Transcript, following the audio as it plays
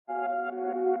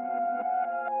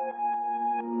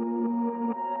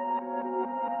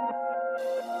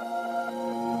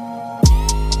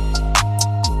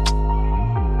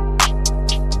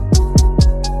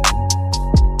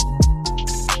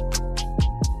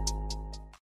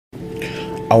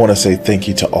I want to say thank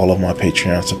you to all of my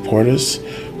Patreon supporters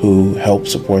who help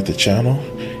support the channel.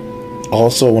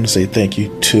 Also, I want to say thank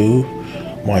you to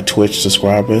my Twitch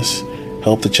subscribers.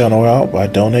 Help the channel out by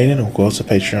donating or go to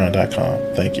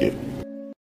patreon.com. Thank you.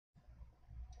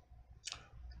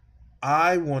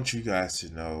 I want you guys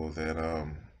to know that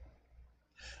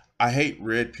I hate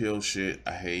red pill shit.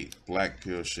 I hate black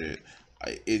pill shit.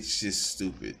 It's just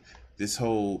stupid. This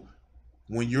whole,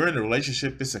 when you're in a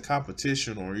relationship, it's a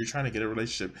competition, or you're trying to get a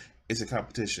relationship, it's a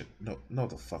competition. No,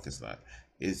 the fuck it's not.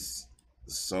 It's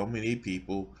so many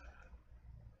people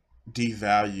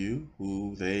devalue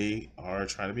who they are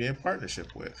trying to be in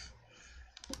partnership with.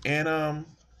 And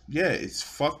yeah, it's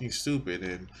fucking stupid,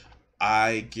 and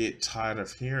I get tired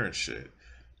of hearing shit.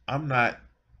 I'm not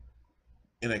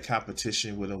in a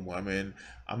competition with a woman.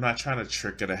 I'm not trying to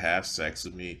trick her to have sex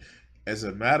with me. As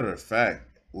a matter of fact,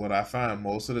 what I find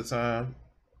most of the time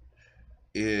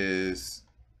is,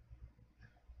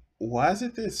 why is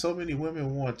it that so many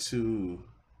women want to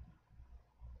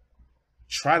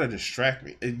try to distract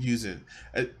me and using,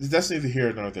 that's neither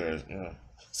here nor there.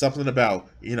 Something about,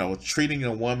 treating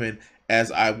a woman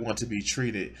as I want to be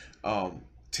treated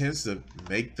tends to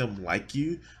make them like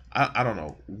you. I don't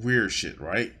know, weird shit,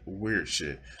 right? Weird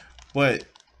shit. But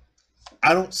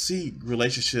I don't see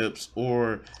relationships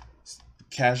or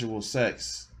casual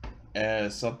sex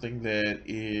as something that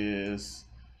is,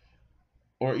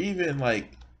 or even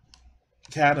like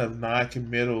kind of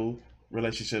non-committal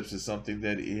relationships is something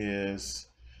that is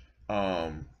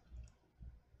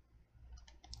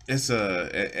it's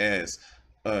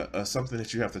a something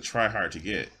that you have to try hard to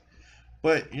get.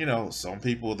 But some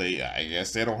people, I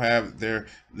guess they don't have their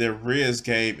Riz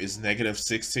game is negative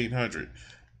 1600,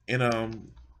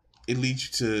 and it leads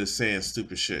you to saying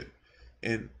stupid shit.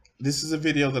 And this is a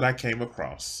video that I came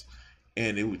across,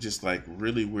 and it was just like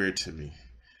really weird to me.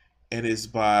 And it's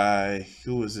by,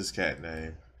 who is this cat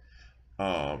name?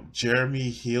 Jeremy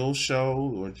Hill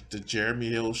Show, or the Jeremy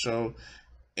Hill Show,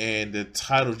 and the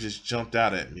title just jumped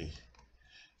out at me.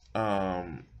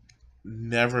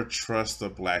 Never trust a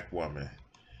black woman.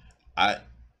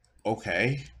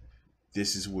 Okay,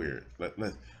 this is weird.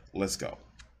 Let's go.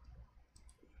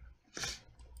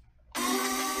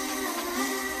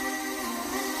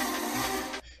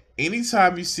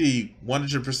 Anytime you see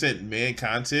 100% man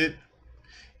content,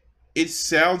 it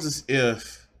sounds as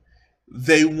if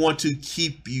they want to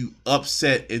keep you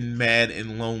upset and mad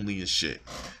and lonely and shit.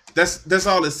 That's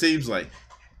all it seems like.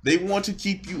 They want to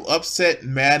keep you upset,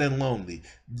 mad, and lonely.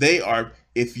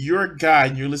 If you're a guy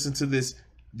and you're listening to this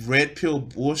red pill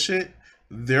bullshit,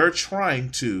 they're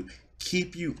trying to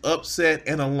keep you upset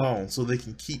and alone so they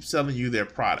can keep selling you their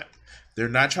product. They're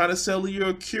not trying to sell you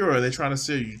a cure. They're trying to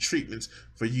sell you treatments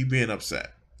for you being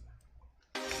upset.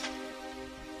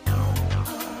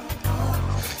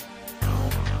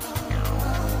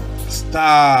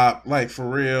 Stop. Like, for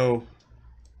real.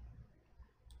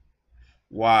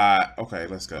 Why? Okay,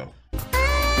 let's go.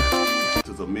 This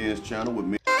is a men's channel with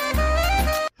men.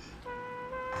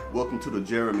 Welcome to the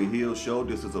Jeremy Hill Show.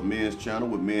 This is a men's channel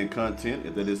with men content.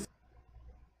 And that is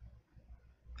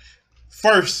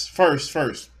first.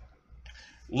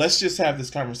 Let's just have this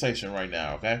conversation right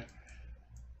now, okay?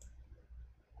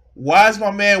 Why is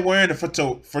my man wearing a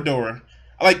fedora?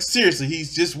 Like, seriously,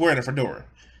 he's just wearing a fedora.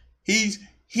 He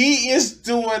is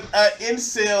doing an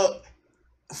incel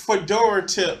fedora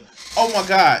tip. Oh my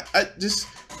god! I just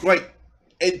like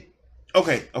it.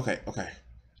 Okay.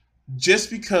 Just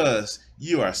because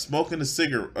you are smoking a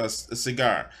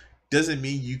cigar doesn't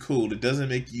mean you cool. It doesn't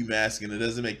make you masculine. It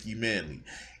doesn't make you manly.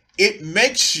 It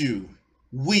makes you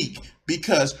weak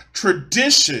because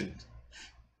tradition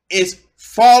is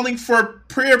falling for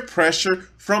peer pressure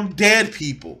from dead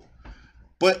people.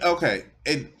 But okay,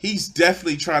 and he's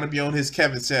definitely trying to be on his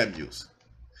Kevin Samuels.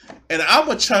 And I'm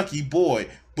a chunky boy,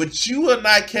 but you are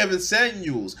not Kevin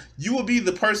Samuels. You will be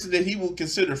the person that he will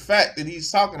consider fat that he's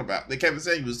talking about, that Kevin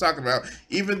Samuels is talking about,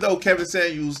 even though Kevin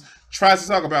Samuels tries to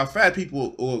talk about fat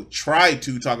people, or tried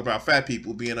to talk about fat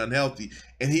people being unhealthy,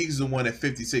 and he's the one at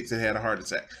 56 that had a heart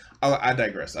attack. I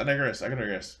digress.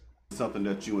 something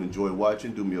that you enjoy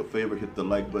watching. Do me a favor, hit the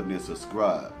like button and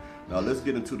subscribe. Now let's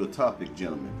get into the topic,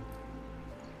 gentlemen.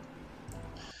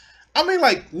 I mean,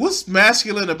 like, what's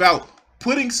masculine about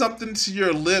putting something to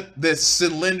your lip that's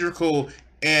cylindrical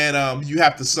and you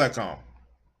have to suck on?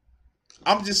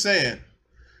 I'm just saying.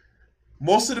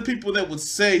 Most of the people that would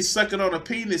say sucking on a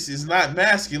penis is not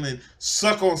masculine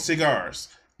suck on cigars.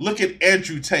 Look at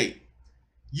Andrew Tate.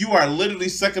 You are literally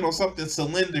sucking on something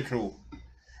cylindrical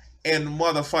and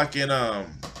motherfucking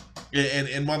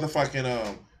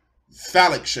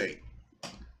phallic shape.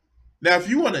 Now, if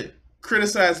you want to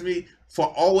criticize me for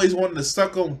always wanting to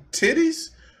suck on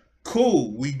titties,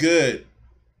 cool, we good.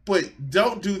 But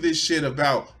don't do this shit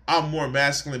about I'm more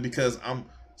masculine because I'm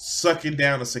sucking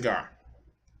down a cigar.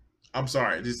 I'm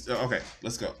sorry. Okay,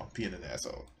 let's go. I'm peeing an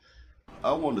asshole.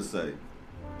 I want to say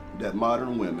that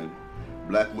modern women,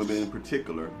 black women in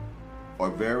particular,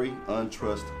 are very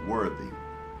untrustworthy.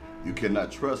 You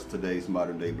cannot trust today's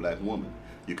modern day black woman.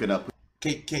 You cannot put.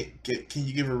 Can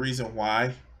you give a reason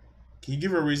why? Can you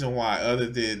give a reason why other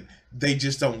than they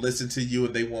just don't listen to you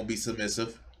and they won't be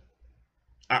submissive?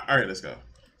 All right, let's go.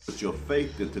 Put your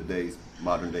faith in today's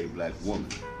modern day black woman.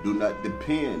 Do not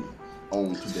depend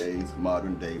on today's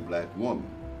modern day black woman.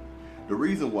 The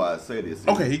reason why I say this is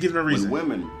okay, he gives a reason. When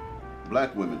women,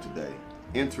 black women today,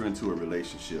 enter into a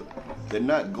relationship, they're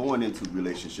not going into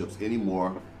relationships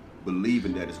anymore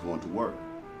believing that it's going to work.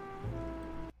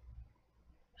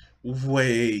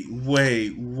 Wait.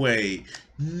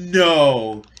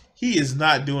 No, he is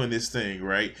not doing this thing,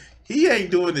 right? He ain't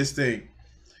doing this thing.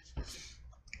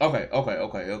 Okay.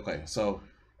 So,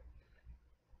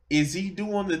 is he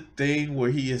doing the thing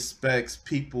where he expects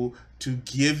people to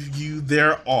give you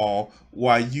their all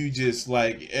while you just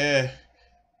like,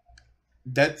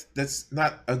 That's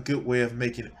not a good way of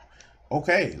making it.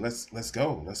 Okay, let's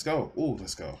go. Ooh,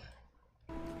 let's go.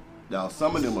 Now,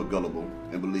 some of them are gullible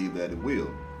and believe that it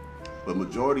will, but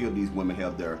majority of these women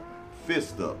have their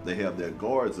fists up, they have their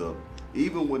guards up,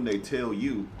 even when they tell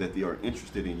you that they are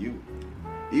interested in you.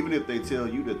 Even if they tell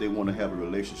you that they want to have a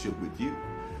relationship with you,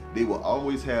 they will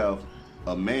always have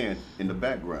a man in the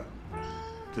background.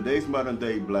 Today's modern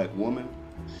day black woman.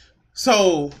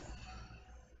 So,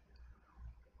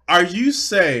 are you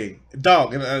saying,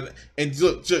 dog, and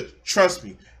look, just trust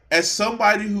me, as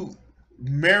somebody who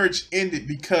marriage ended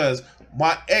because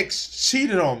my ex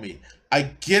cheated on me, I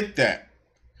get that.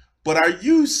 But are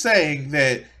you saying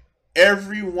that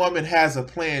every woman has a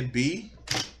plan B?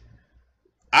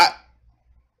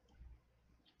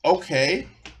 Okay.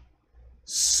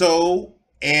 So,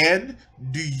 and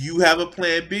do you have a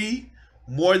plan B?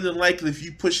 More than likely, if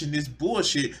you pushing this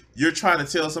bullshit, you're trying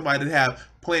to tell somebody to have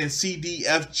plan C, D,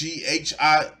 F, G, H,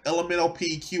 I, L, M, N, O,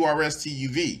 P, Q, R, S, T, U,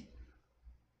 V.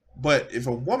 But if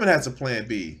a woman has a plan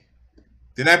B,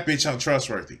 then that bitch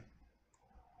untrustworthy.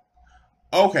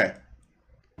 Okay.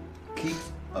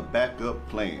 Keeps a backup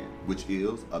plan, which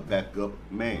is a backup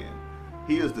man.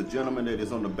 He is the gentleman that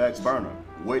is on the back burner,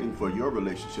 waiting for your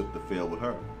relationship to fail with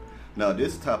her. Now,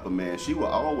 this type of man, she will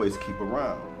always keep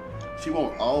around. She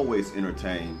won't always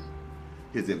entertain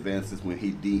his advances when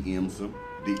he DMs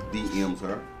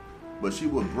her, but she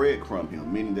will breadcrumb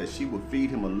him, meaning that she will feed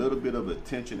him a little bit of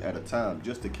attention at a time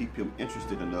just to keep him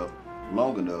interested enough,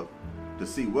 long enough, to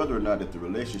see whether or not if the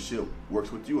relationship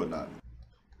works with you or not.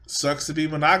 Sucks to be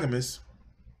monogamous.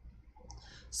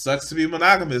 Sucks to be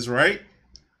monogamous, right?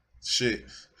 Shit.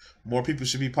 More people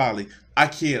should be poly. I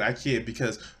kid,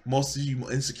 because most of you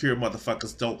insecure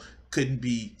motherfuckers couldn't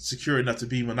be secure enough to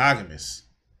be monogamous.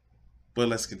 But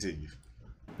let's continue.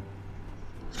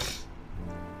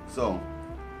 So,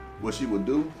 what she would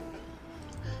do?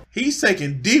 He's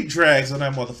taking deep drags on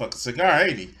that motherfucking cigar,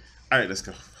 ain't he? All right, let's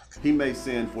go. He may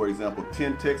send, for example,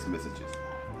 10 text messages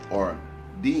or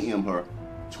DM her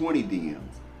 20 DMs.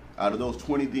 Out of those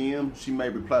 20 DMs, she may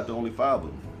reply to only 5 of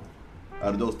them.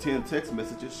 Out of those 10 text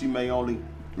messages, she may only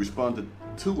respond to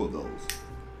 2 of those.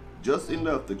 Just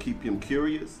enough to keep him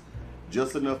curious,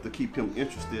 just enough to keep him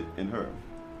interested in her.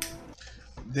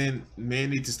 Then men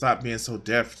need to stop being so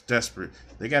desperate.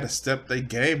 They got to step their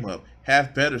game up,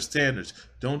 have better standards.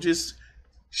 Don't just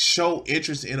show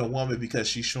interest in a woman because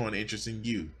she's showing interest in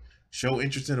you. Show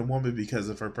interest in a woman because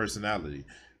of her personality,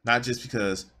 not just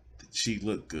because she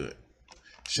looked good.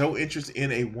 Show interest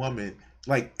in a woman,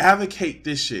 like advocate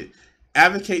this shit.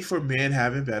 Advocate for men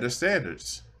having better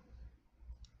standards.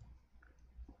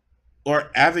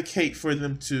 Or advocate for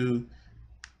them to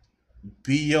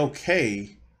be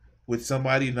okay with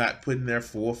somebody not putting their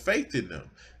full faith in them.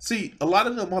 See, a lot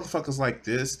of the motherfuckers like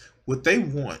this, what they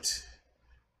want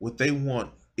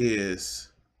is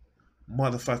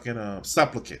motherfucking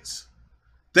supplicants.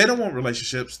 They don't want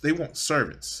relationships. They want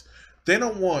servants. They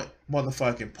don't want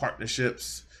motherfucking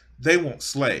partnerships. They want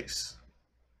slaves.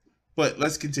 But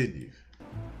let's continue.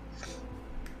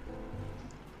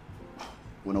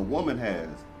 When a woman has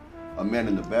a man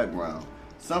in the background,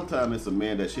 sometimes it's a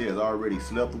man that she has already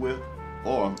slept with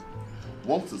or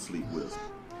wants to sleep with.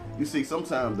 You see,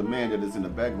 sometimes the man that is in the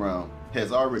background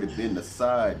has already been the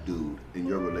side dude in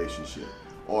your relationship,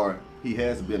 or he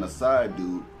has been a side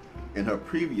dude in her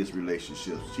previous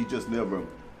relationships. She just never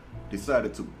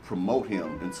decided to promote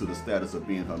him into the status of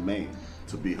being her man,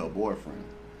 to be her boyfriend.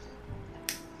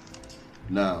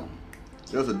 Now,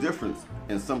 There's a difference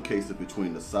in some cases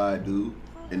between the side dude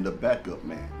and the backup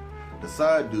man. The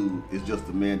side dude is just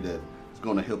the man that's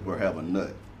going to help her have a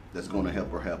nut, that's going to help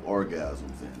her have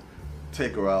orgasms and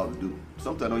take her out and do.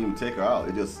 Sometimes don't even take her out.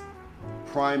 It just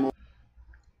primal.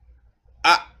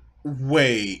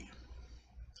 Wait.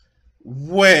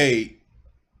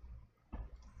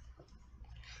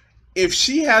 If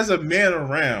she has a man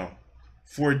around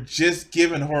for just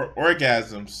giving her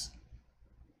orgasms,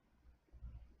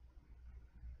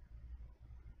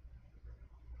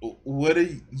 what are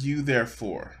you there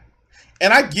for?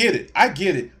 And I get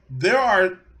it. There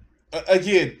are,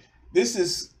 again, this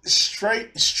is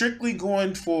strictly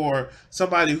going for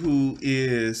somebody who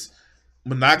is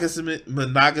monogamous,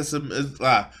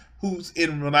 who's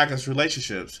in monogamous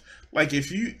relationships. Like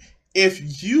if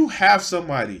you have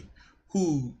somebody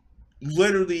who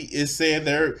literally is saying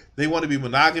they want to be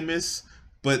monogamous,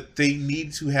 but they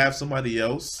need to have somebody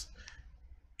else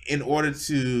in order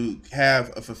to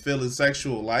have a fulfilling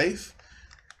sexual life,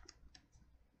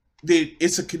 then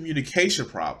it's a communication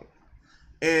problem.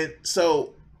 And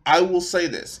so I will say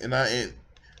this,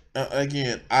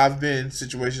 again, I've been in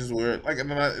situations where, like,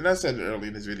 and I said it earlier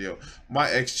in this video, my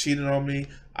ex cheated on me.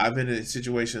 I've been in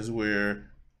situations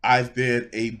where I've been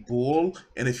a bull,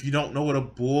 and if you don't know what a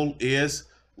bull is,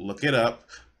 look it up.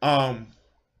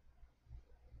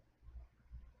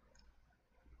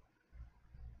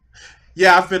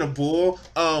 Yeah, I've been a bull.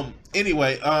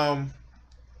 Anyway, I've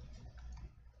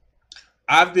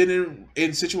been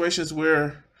in situations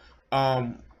where the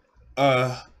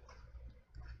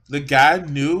guy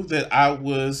knew that I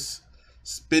was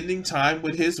spending time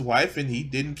with his wife and he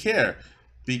didn't care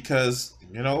because,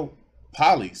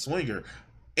 poly, swinger.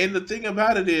 And the thing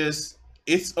about it is,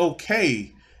 it's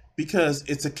okay because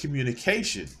it's a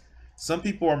communication. Some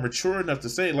people are mature enough to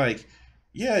say, like,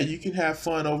 yeah, you can have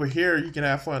fun over here, you can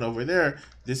have fun over there.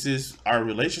 This is our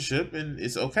relationship and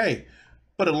it's okay.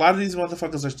 But a lot of these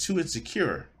motherfuckers are too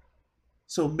insecure.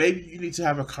 So maybe you need to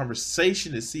have a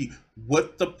conversation to see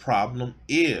what the problem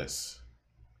is.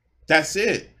 That's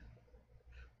it.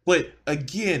 But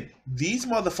again, these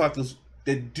motherfuckers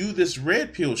that do this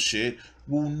red pill shit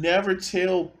will never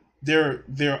tell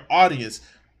their audience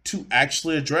to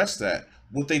actually address that.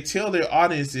 What they tell their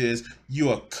audience is,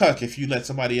 you're a cuck if you let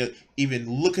somebody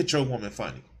even look at your woman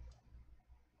funny.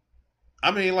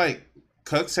 I mean, like,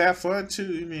 cucks have fun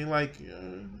too. I mean, like,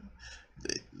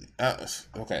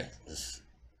 okay.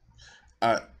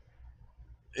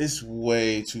 It's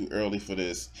way too early for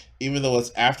this. Even though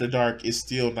it's after dark, it's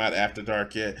still not after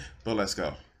dark yet. But let's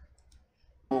go.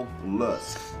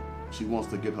 Lust. She wants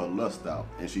to get her lust out,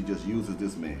 and she just uses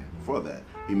this man for that.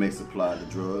 He may supply the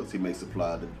drugs, he may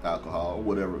supply the alcohol,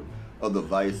 whatever other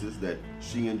vices that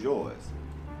she enjoys.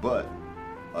 But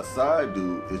a side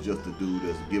dude is just a dude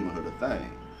that's giving her the thing.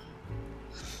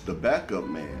 The backup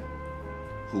man,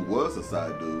 who was a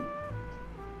side dude,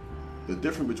 the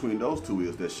difference between those two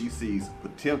is that she sees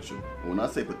potential. When I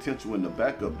say potential in the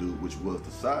backup dude, which was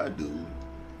the side dude,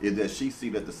 is that she see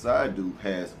that the side dude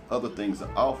has other things to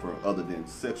offer other than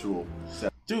sexual.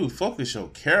 Dude, focus your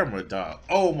camera, dog.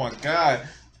 Oh my god.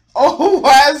 Oh,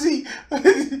 why is he?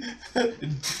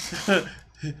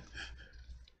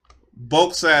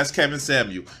 Bulk size Kevin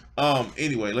Samuel.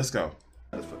 Anyway, let's go.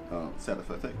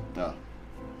 Satisfaction.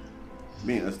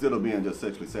 Instead of being just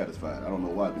sexually satisfied. I don't know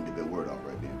why I didn't get that word out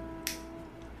right then.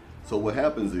 So what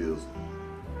happens is,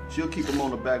 she'll keep him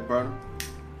on the back burner,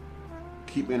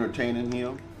 keep entertaining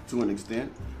him to an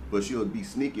extent, but she'll be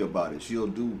sneaky about it. She'll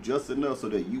do just enough so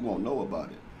that you won't know about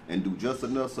it, and do just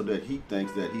enough so that he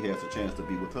thinks that he has a chance to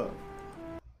be with her.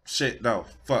 Shit, no,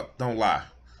 fuck, don't lie.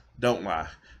 Don't lie.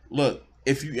 Look,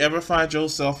 if you ever find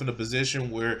yourself in a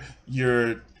position where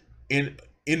you're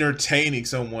entertaining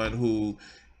someone who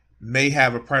may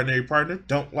have a primary partner,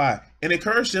 don't lie. And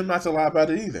encourage them not to lie about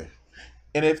it either.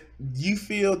 And if you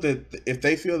feel that, if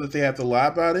they feel that they have to lie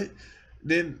about it,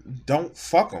 then don't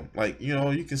fuck them. Like,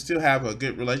 you can still have a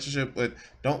good relationship, but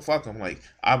don't fuck them. Like,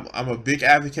 I'm a big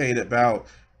advocate about,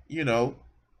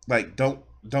 like, don't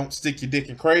stick your dick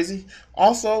in crazy.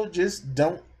 Also, just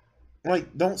don't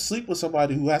sleep with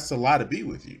somebody who has to lie to be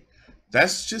with you.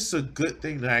 That's just a good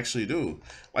thing to actually do.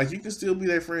 Like, you can still be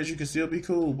their friends, you can still be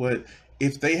cool, but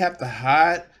if they have to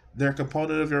hide their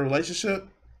component of your relationship,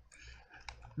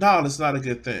 no, that's not a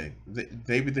good thing.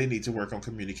 Maybe they need to work on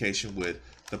communication with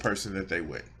the person that they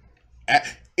with.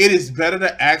 It is better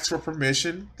to ask for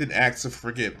permission than ask for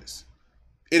forgiveness.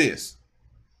 It is.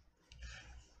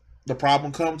 The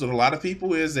problem comes with a lot of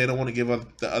people is they don't want to give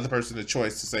the other person the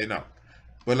choice to say no.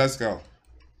 But let's go.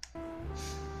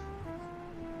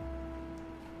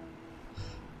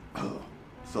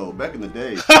 So back in the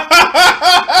day,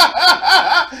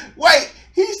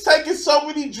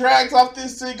 dragged off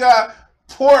this cigar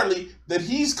poorly that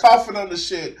he's coughing on the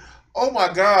shit. Oh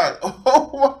my god. Oh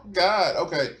my god.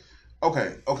 Okay.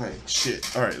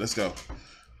 Shit. All right, let's go.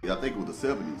 I think it was the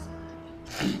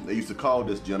 70s. They used to call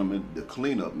this gentleman the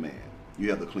cleanup man.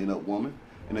 You have the cleanup woman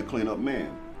and the cleanup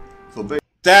man. So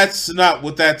that's not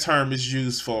what that term is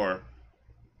used for.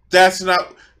 That's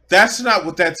not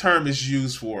what that term is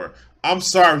used for. I'm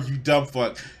sorry, you dumb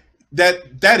fuck.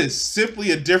 That is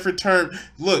simply a different term.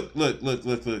 Look.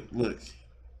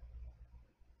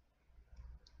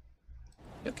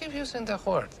 You keep using that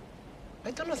word.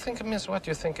 I don't think it means what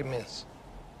you think it means.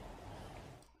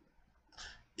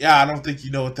 Yeah, I don't think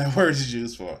you know what that word is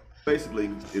used for.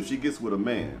 Basically, if she gets with a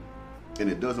man and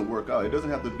it doesn't work out, it doesn't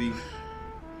have to be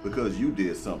because you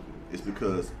did something. It's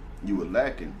because you were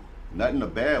lacking, not in a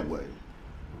bad way,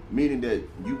 meaning that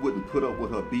you wouldn't put up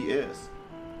with her BS.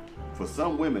 For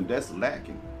some women, that's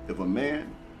lacking. If a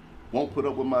man won't put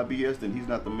up with my BS, then he's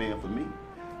not the man for me.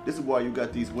 This is why you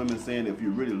got these women saying, if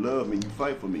you really love me, you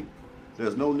fight for me.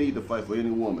 There's no need to fight for any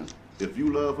woman. If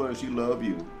you love her and she loves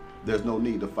you, there's no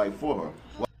need to fight for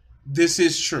her. This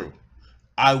is true.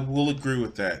 I will agree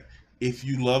with that. If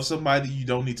you love somebody, you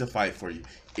don't need to fight for you.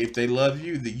 If they love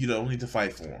you, then you don't need to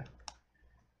fight for them.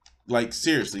 Like,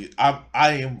 seriously, I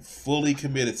am fully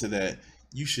committed to that.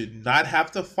 You should not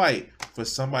have to fight for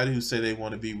somebody who say they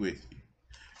want to be with you.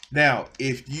 Now,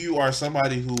 if you are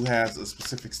somebody who has a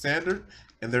specific standard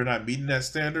and they're not meeting that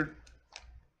standard,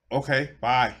 okay,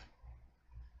 bye.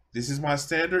 This is my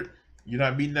standard. You're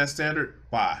not meeting that standard,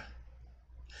 bye.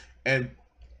 And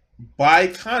by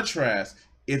contrast,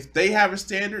 if they have a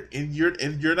standard and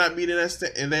you're not meeting that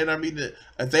standard, and they're not meeting it,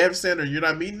 if they have a standard and you're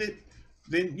not meeting it,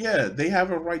 then yeah, they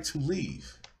have a right to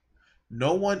leave.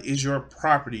 No one is your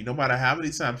property, no matter how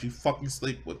many times you fucking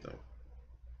sleep with them.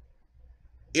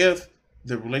 If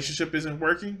the relationship isn't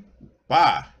working,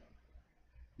 bye.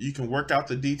 You can work out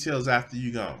the details after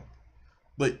you go.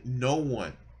 But no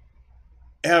one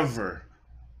ever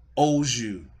owes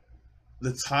you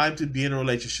the time to be in a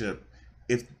relationship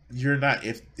if you're not,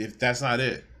 if that's not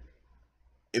it.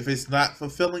 If it's not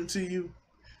fulfilling to you,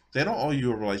 they don't owe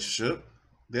you a relationship.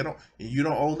 They don't, and you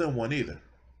don't owe them one either.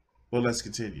 But let's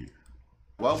continue.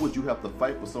 Why would you have to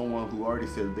fight for someone who already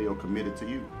said they are committed to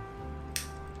you?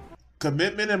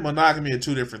 Commitment and monogamy are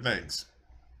two different things.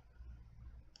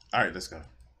 All right, let's go.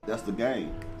 That's the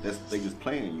game. They just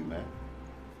playing you, man.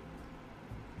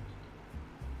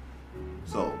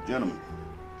 So, gentlemen,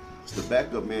 the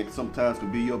backup man sometimes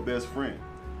can be your best friend.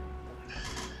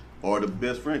 Or the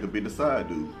best friend could be the side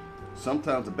dude.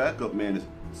 Sometimes the backup man is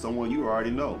someone you already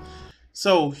know.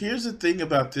 So here's the thing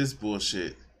about this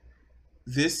bullshit.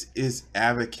 This is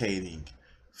advocating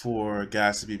for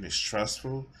guys to be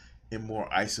mistrustful and more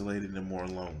isolated and more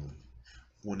lonely.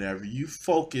 Whenever you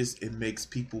focus, it makes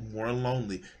people more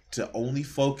lonely to only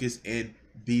focus and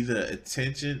be the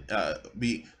attention,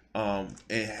 and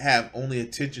have only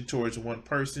attention towards one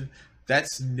person.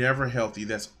 That's never healthy.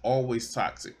 That's always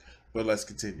toxic. But let's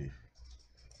continue.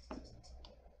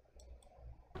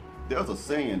 There's a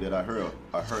saying that I heard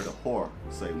a whore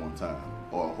say one time,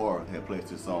 or a whore had placed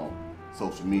this on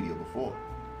social media before.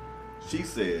 She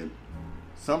said,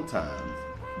 sometimes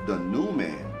the new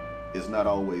man is not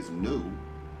always new.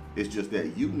 It's just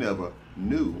that you never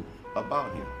knew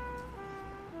about him.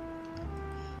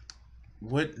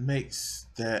 What makes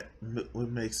her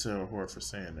a whore for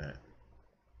saying that?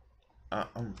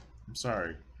 I'm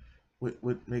sorry.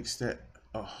 What makes that?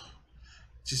 Oh,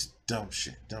 just dumb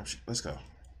shit. Let's go.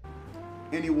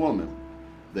 Any woman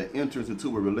that enters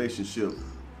into a relationship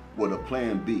with a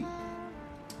plan B,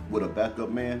 with a backup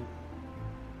man,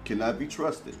 cannot be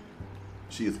trusted.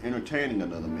 She is entertaining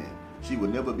another man. She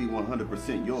would never be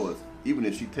 100% yours, even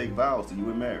if she take vows to you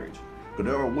in marriage. But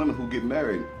there are women who get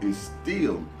married and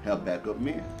still have backup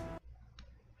men.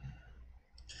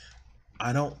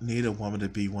 I don't need a woman to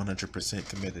be 100%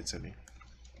 committed to me.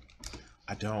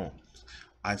 I don't.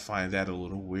 I find that a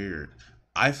little weird.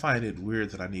 I find it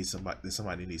weird that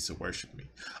somebody needs to worship me.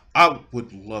 I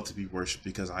would love to be worshipped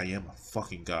because I am a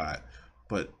fucking god.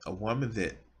 But a woman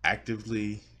that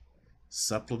actively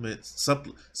supplicates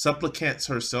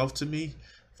herself to me,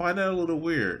 find that a little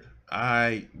weird.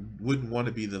 I wouldn't want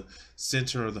to be the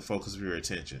center or the focus of your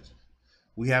attention.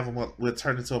 We'll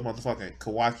turn into a motherfucking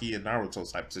Kawaki and Naruto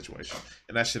type situation.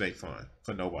 And that shit ain't fun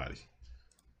for nobody.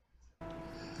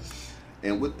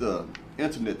 And with the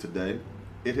internet today,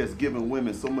 it has given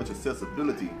women so much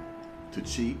accessibility to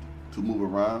cheat, to move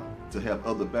around, to have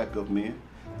other backup men,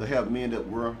 to have men that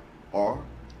are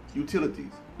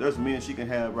utilities. There's men she can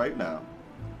have right now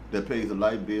that pays the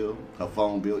light bill, her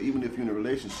phone bill, even if you're in a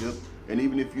relationship, and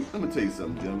even if you, let me tell you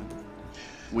something, gentlemen.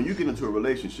 when you get into a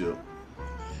relationship,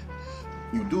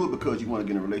 you do it because you want to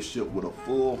get in a relationship with a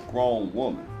full-grown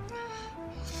woman.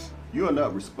 You are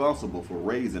not responsible for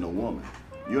raising a woman.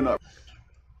 You're not.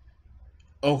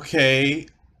 Okay,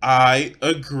 I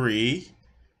agree.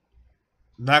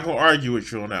 Not gonna argue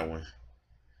with you on that one.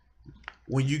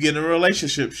 When you get in a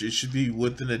relationship, it should be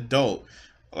with an adult.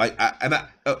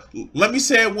 Let me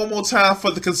say it one more time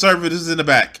for the conservatives in the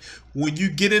back. When you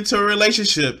get into a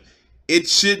relationship, it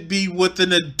should be with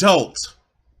an adult.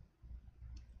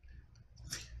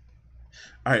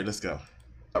 All right, let's go.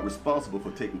 Not responsible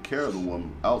for taking care of the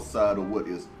woman outside of what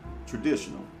is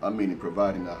traditional. I mean,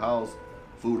 providing a house,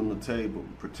 food on the table,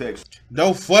 protection.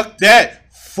 No, fuck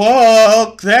that.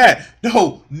 Fuck that.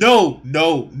 No, no,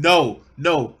 no, no,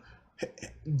 no.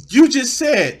 You just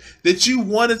said that you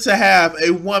wanted to have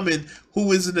a woman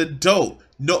who is an adult,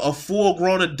 no, a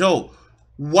full-grown adult.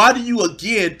 Why do you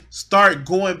again start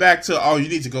going back to, oh, you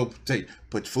need to go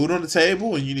put food on the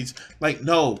table and you need to, like,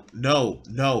 no.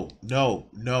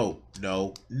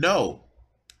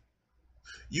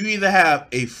 You either have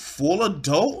a full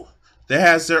adult that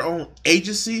has their own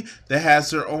agency, that has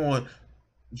their own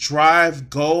drive,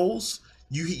 goals.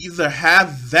 You either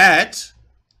have that,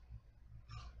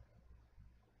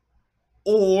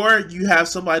 or you have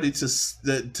somebody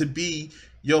to be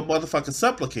your motherfucking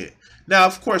supplicant. Now,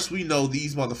 of course, we know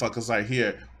these motherfuckers right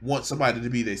here want somebody to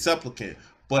be their supplicant.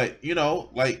 But, you know,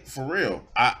 like, for real,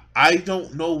 I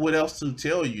don't know what else to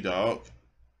tell you, dog.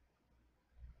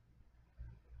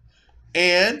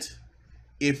 And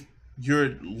if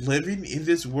you're living in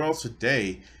this world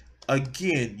today,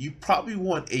 again, you probably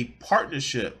want a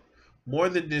partnership more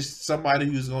than just somebody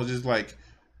who's gonna just like,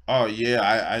 oh yeah,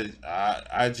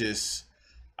 I just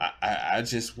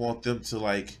want them to,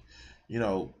 like, you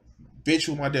know, bitch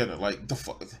with my dinner. Like, the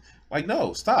fuck, like,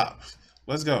 no, stop.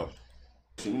 Let's go.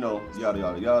 You know, yada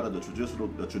yada yada, the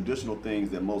traditional things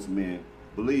that most men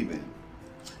believe in.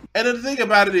 And the thing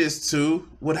about it is too,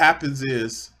 what happens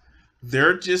is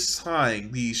they're just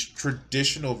tying these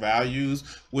traditional values,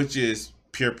 which is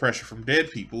peer pressure from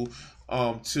dead people,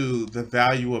 to the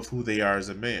value of who they are as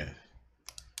a man.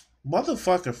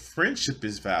 Motherfucker, friendship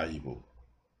is valuable.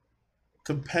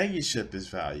 Companionship is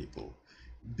valuable.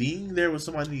 Being there when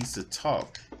somebody needs to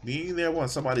talk. Being there when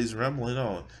somebody's rambling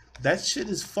on. That shit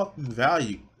is fucking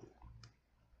valuable.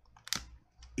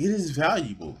 It is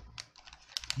valuable.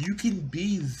 You can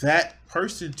be that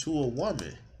person to a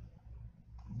woman.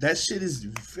 That shit is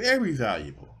very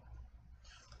valuable.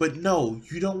 But no,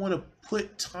 you don't want to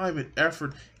put time and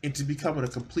effort into becoming a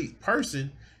complete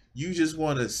person. You just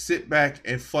want to sit back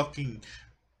and fucking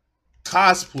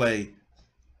cosplay,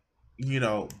 you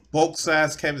know, bulk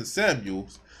size Kevin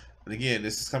Samuels. And again,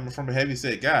 this is coming from a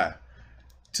heavyset guy.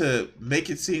 To make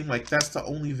it seem like that's the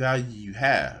only value you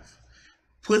have.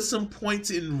 Put some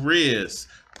points in riz.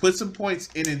 Put some points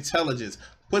in intelligence.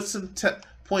 Put some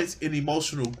points in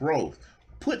emotional growth.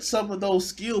 Put some of those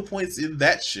skill points in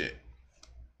that shit.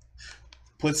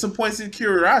 Put some points in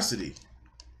curiosity.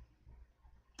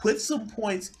 Put some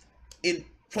points in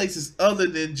places other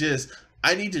than just,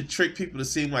 I need to trick people to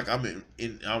seem like I'm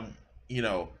you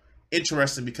know,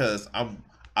 interested because I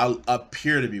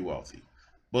appear to be wealthy.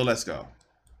 But let's go.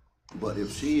 But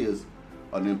if she is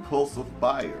an impulsive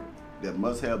buyer that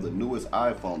must have the newest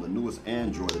iPhone, the newest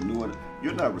Android, the new one,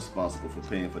 you're not responsible for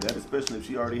paying for that, especially if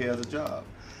she already has a job.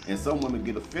 And some women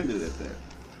get offended at that.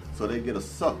 So they get a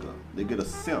sucker, they get a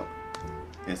simp.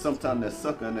 And sometimes that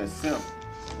sucker and that simp,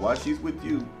 while she's with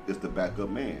you, is the backup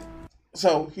man.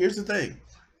 So here's the thing.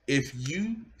 If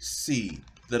you see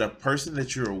that a person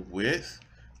that you're with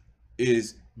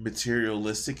is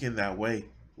materialistic in that way,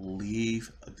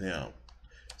 leave them.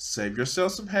 Save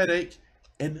yourself some headache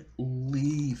and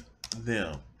leave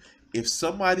them. If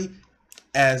somebody,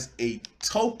 as a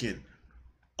token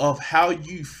of how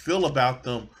you feel about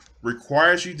them,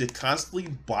 requires you to constantly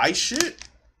buy shit,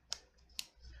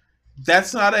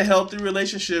 that's not a healthy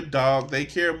relationship, dog. They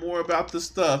care more about the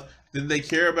stuff than they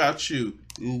care about you.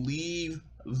 Leave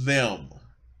them.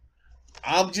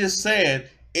 I'm just saying,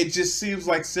 it just seems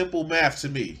like simple math to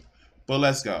me. But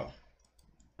let's go.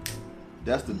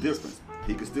 That's the difference.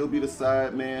 He could still be the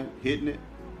side man hitting it,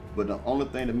 but the only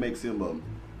thing that makes him a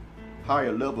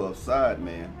higher level of side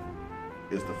man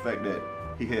is the fact that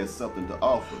he has something to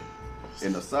offer.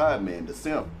 And the side man,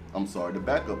 the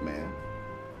backup man,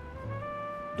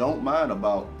 don't mind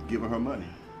about giving her money.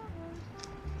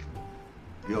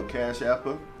 He'll cash app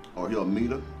her, or he'll meet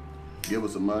her, give her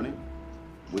some money.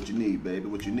 What you need, baby,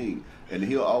 what you need. And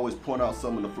he'll always point out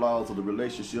some of the flaws of the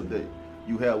relationship that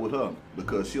you have with her,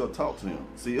 because she'll talk to him.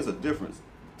 See, it's a difference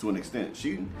to an extent.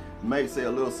 She may say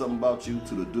a little something about you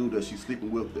to the dude that she's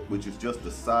sleeping with, which is just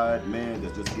the side man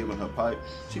that's just giving her pipe.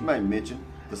 She might mention.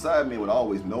 The side man would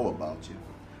always know about you.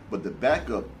 But the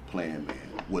backup plan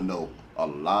man will know a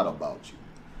lot about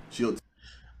you.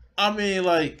 I mean,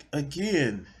 like,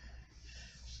 again,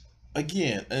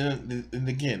 and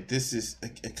again, this is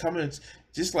a comment,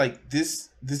 just like this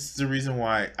is the reason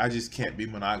why I just can't be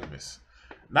monogamous.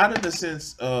 Not in the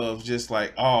sense of just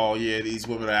like, oh yeah, these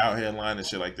women are out here lying and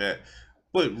shit like that,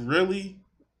 but really,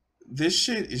 this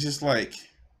shit is just like,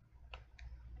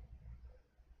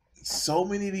 so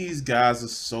many of these guys are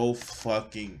so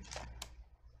fucking,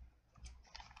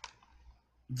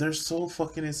 they're so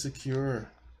fucking insecure.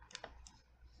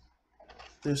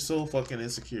 They're so fucking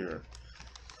insecure.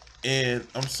 And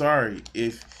I'm sorry,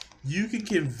 if you can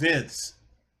convince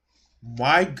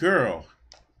my girl,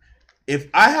 if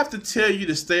I have to tell you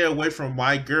to stay away from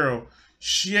my girl,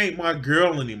 she ain't my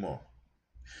girl anymore.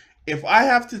 If I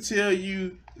have to tell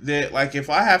you that, like, if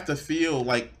I have to feel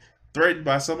like threatened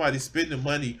by somebody spending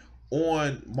money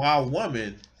on my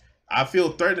woman, I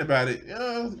feel threatened about it.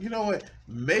 You know what?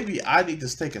 Maybe I need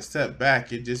to take a step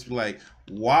back and just be like,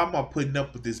 why am I putting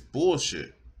up with this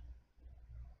bullshit?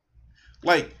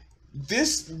 Like,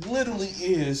 this literally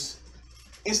is,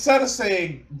 instead of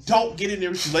saying don't get into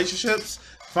relationships,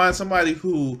 find somebody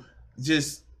who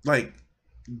just like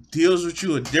deals with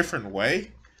you a different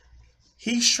way.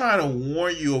 He's trying to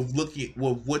warn you of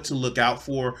what to look out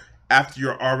for after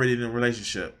you're already in a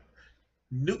relationship.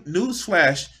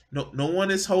 Newsflash, no one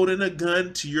is holding a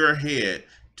gun to your head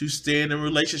to stay in a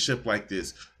relationship like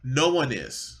this. No one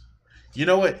is. You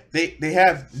know what? They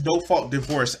have no fault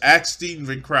divorce. Ask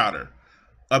Steven Crowder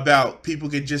about people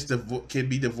can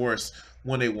be divorced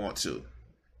when they want to.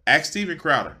 Ask Steven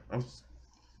Crowder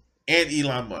and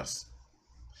Elon Musk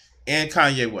and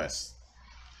Kanye West.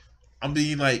 I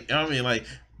mean like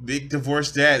big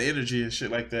divorce dad energy and shit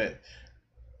like that.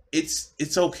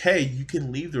 It's okay. You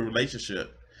can leave the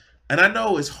relationship. And I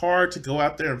know it's hard to go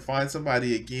out there and find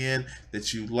somebody again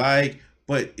that you like,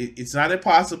 but it's not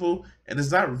impossible, and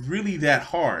it's not really that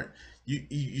hard.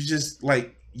 You just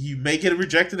like, you may get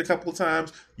rejected a couple of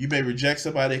times, you may reject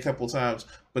somebody a couple of times,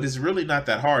 but it's really not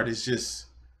that hard. It's just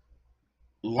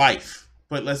life.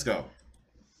 But let's go.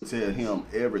 Tell him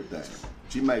everything.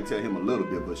 She might tell him a little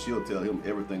bit, but she'll tell him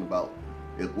everything about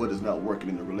what is not working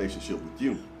in the relationship with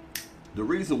you. The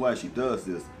reason why she does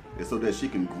this is so that she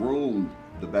can groom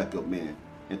the backup man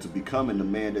into becoming the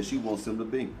man that she wants him to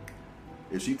be.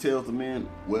 If she tells the man,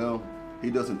 well,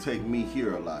 he doesn't take me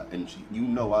here a lot, and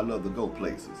I love to go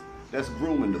places, that's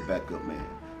grooming the backup man.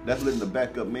 That's letting the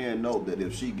backup man know that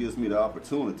if she gives me the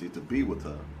opportunity to be with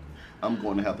her, I'm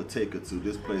going to have to take her to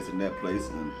this place and that place,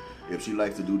 and if she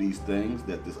likes to do these things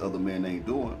that this other man ain't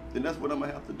doing, then that's what I'm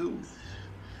going to have to do.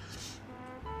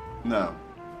 Now,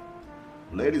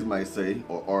 ladies might say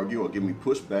or argue or give me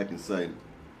pushback and say,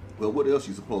 well, what else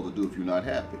you supposed to do if you're not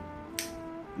happy?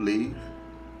 Leave.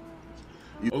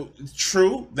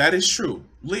 True. That is true.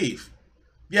 Leave.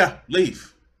 Yeah,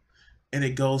 leave. And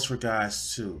it goes for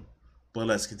guys too. But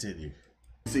let's continue.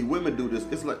 See, women do this.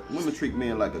 It's like women treat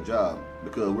men like a job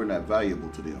because we're not valuable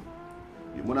to them.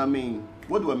 What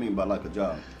do I mean by like a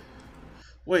job?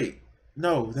 Wait,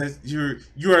 no,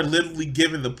 you are literally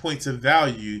giving the points of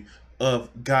value of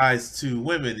guys to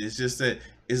women. It's just that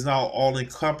it's not all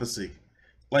encompassing.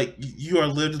 Like, you are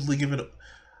literally giving.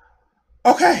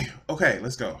 Okay,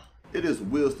 let's go. It is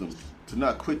wisdom to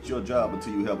not quit your job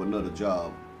until you have another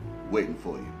job waiting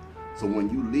for you. So when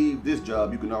you leave this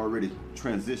job, you can already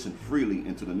transition freely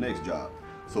into the next job.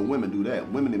 So women do that.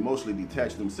 Women emotionally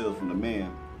detach themselves from the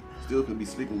man, still can be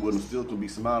sleeping with him, still can be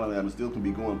smiling at him, still can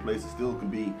be going places, still can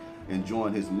be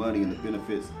enjoying his money and the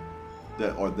benefits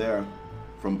that are there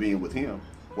from being with him,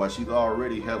 while she's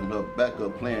already having her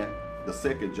backup plan, the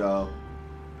second job,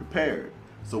 prepared.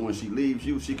 So when she leaves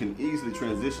you, she can easily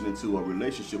transition into a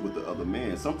relationship with the other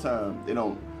man. Sometimes they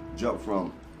don't jump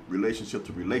from relationship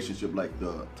to relationship like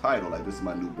the title, like this is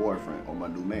my new boyfriend or my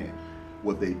new man.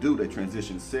 What they do, they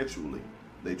transition sexually,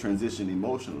 they transition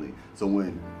emotionally. So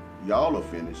when y'all are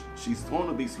finished, she's going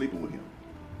to be sleeping with him.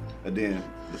 And then,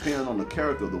 depending on the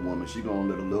character of the woman, she's going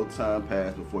to let a little time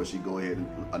pass before she go ahead and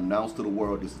announce to the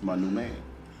world, this is my new man.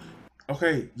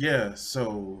 Okay, yeah,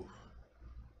 so...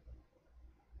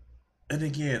 And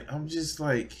again, I'm just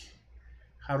like,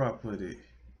 how do I put it?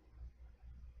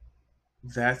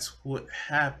 That's what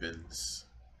happens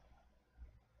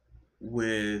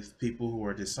with people who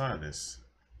are dishonest.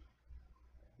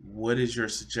 What is your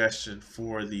suggestion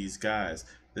for these guys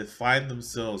that find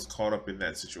themselves caught up in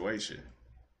that situation?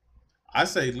 I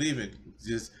say leave it.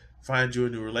 Just find you a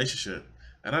new relationship.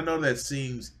 And I know that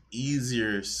seems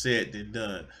easier said than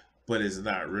done, but it's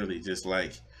not really. Just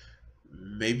like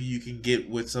maybe you can get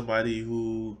with somebody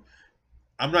who,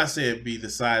 I'm not saying be the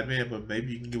side man, but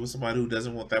maybe you can get with somebody who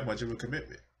doesn't want that much of a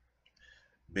commitment.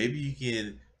 Maybe you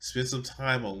can spend some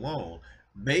time alone.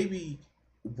 Maybe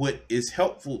what is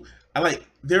helpful, I like,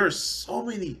 there are so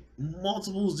many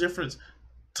multiple different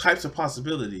types of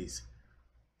possibilities,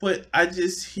 but I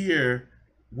just hear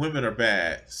women are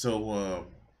bad. So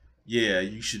yeah,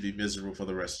 you should be miserable for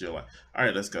the rest of your life. All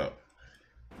right, let's go.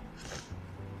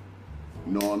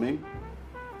 You know what I mean?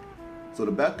 So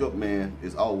the backup man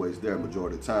is always there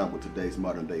majority of the time with today's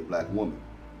modern day black woman.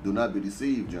 Do not be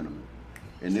deceived, gentlemen.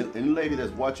 And the lady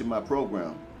that's watching my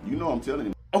program, you know I'm telling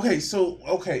you. Okay, so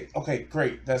okay,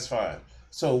 great, that's fine.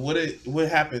 So what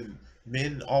happened?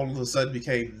 Men all of a sudden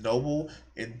became noble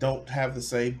and don't have the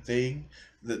same thing.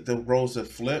 The roles have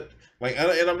flipped. Like,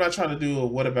 and I'm not trying to do a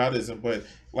whataboutism, but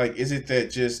like, is it that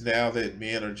just now that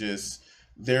men are just,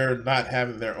 they're not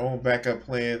having their own backup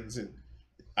plans? And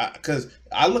because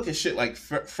I look at shit like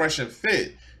Fresh and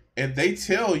Fit, and they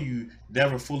tell you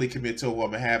never fully commit to a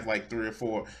woman, have like 3 or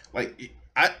 4. Like,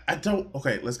 I don't.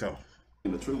 Okay, let's go.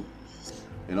 The truth.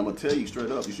 And I'm gonna tell you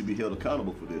straight up, you should be held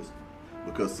accountable for this.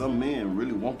 Because some men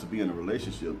really want to be in a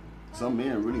relationship. Some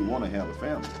men really want to have a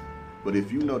family. But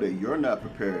if you know that you're not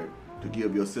prepared to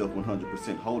give yourself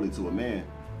 100% wholly to a man,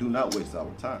 do not waste our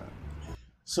time.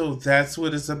 So that's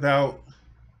what it's about,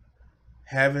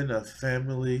 having a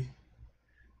family.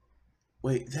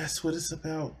 Wait, that's what it's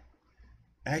about.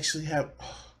 Actually have.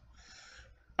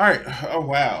 All right. Oh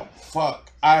wow.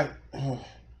 Fuck. I.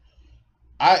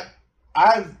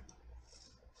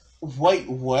 Wait.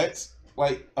 What?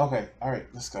 Like. Okay. All right.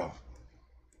 Let's go.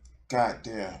 God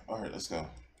damn. All right. Let's go.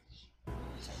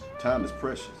 Time is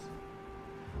precious.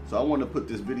 So I want to put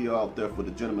this video out there for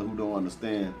the gentlemen who don't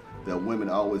understand that women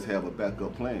always have a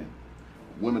backup plan.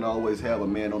 Women always have a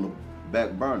man on the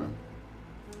back burner.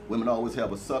 Women always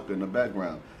have a sucker in the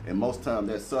background. And most times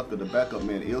that sucker, the backup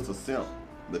man, is a simp.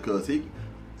 Because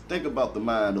think about the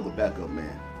mind of a backup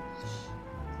man.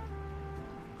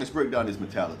 Let's break down this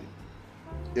mentality.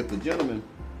 If the gentleman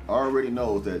already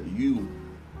knows that you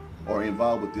are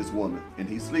involved with this woman and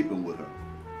he's sleeping with her,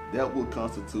 that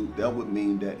would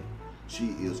mean that she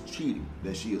is cheating,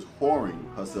 that she is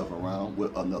whoring herself around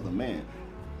with another man.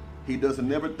 He doesn't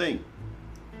never think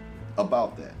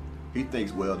about that. He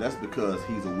thinks, well, that's because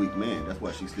he's a weak man. That's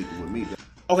why she's sleeping with me.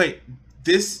 Okay,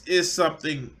 this is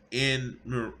something in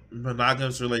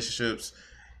monogamous relationships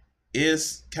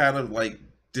is kind of like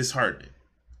disheartening.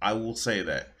 I will say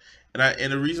that.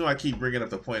 And the reason why I keep bringing up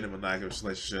the point of monogamous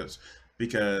relationships,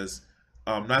 because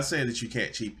I'm not saying that you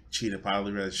can't cheat in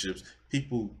poly relationships.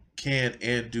 People can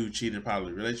and do cheat in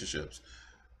poly relationships.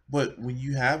 But when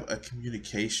you have a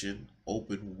communication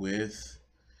open with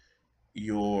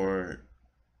your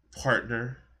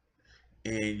partner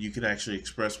and you can actually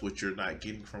express what you're not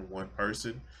getting from one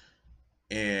person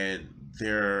and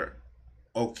they're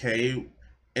okay,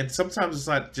 and sometimes it's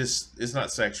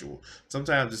not sexual,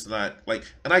 sometimes it's not like,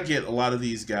 and I get a lot of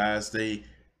these guys, they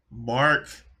mark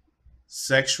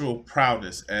sexual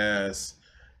prowess as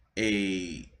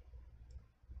a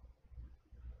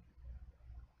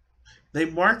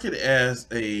mark of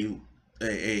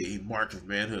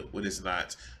manhood when it's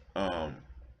not.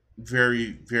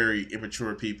 Very, very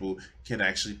immature people can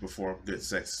actually perform good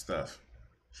sex stuff.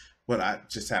 But I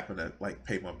just happen to like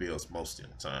pay my bills most of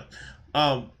the time.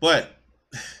 But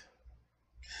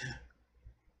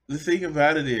the thing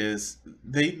about it is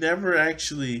they never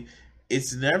actually,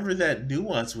 it's never that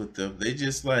nuance with them. They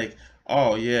just like,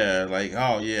 oh yeah,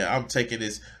 I'm taking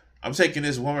this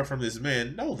woman from this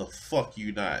man. No, the fuck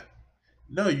you not.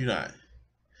 No, you're not.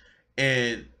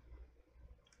 And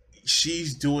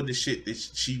she's doing the shit that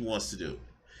she wants to do.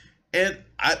 And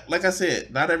like I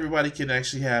said, not everybody can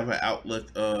actually have an outlook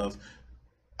of,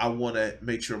 I want to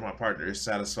make sure my partner is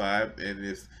satisfied. And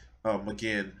if,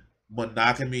 again,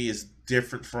 monogamy is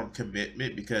different from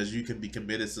commitment, because you can be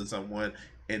committed to someone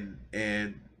and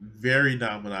very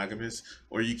non-monogamous,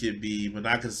 or you can be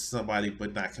monogamous to somebody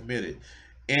but not committed.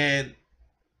 And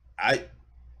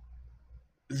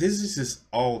this is just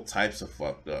all types of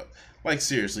fucked up. Like,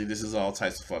 seriously, this is all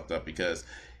types of fucked up, because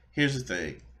here's the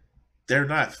thing. They're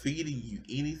not feeding you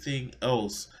anything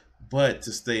else but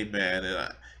to stay mad.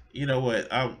 And you know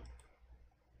what?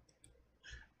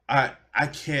 I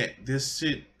can't. This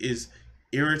shit is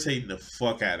irritating the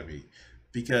fuck out of me,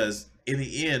 because in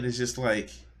the end, it's just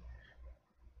like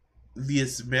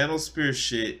this manosphere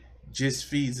shit just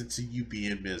feeds into you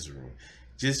being miserable.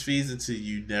 Just feeds into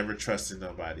you never trusting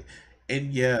nobody.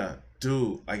 And yeah,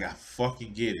 dude, like, I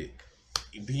fucking get it.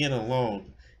 Being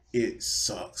alone it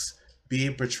sucks.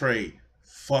 Being betrayed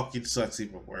fucking sucks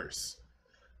even worse.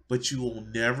 But you will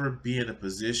never be in a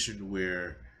position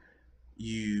where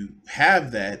you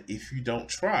have that if you don't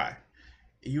try.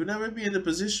 You'll never be in a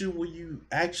position where you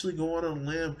actually go on a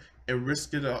limb and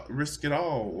risk it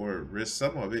all, or risk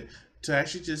some of it to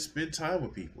actually just spend time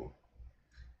with people.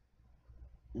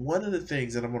 One of the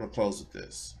things, and I'm going to close with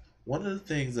this. One of the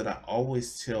things that I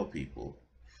always tell people,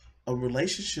 a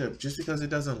relationship, just because it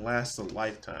doesn't last a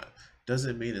lifetime,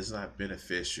 doesn't mean it's not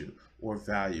beneficial or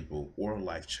valuable or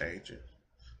life changing.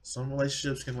 Some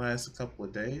relationships can last a couple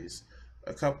of days,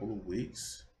 a couple of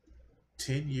weeks,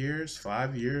 10 years,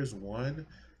 5 years,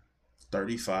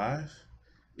 35.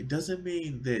 It doesn't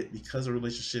mean that because a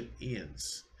relationship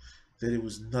ends, that it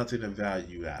was nothing of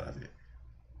value out of it.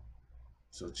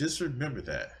 So just remember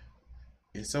that.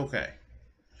 It's okay.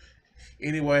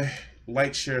 Anyway,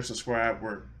 like, share, subscribe.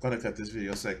 We're going to cut this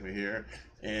video segment here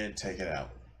and take it out.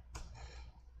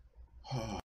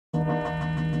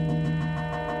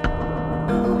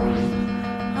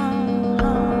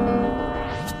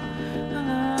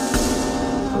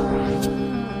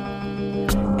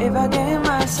 If I gave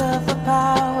myself the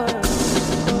power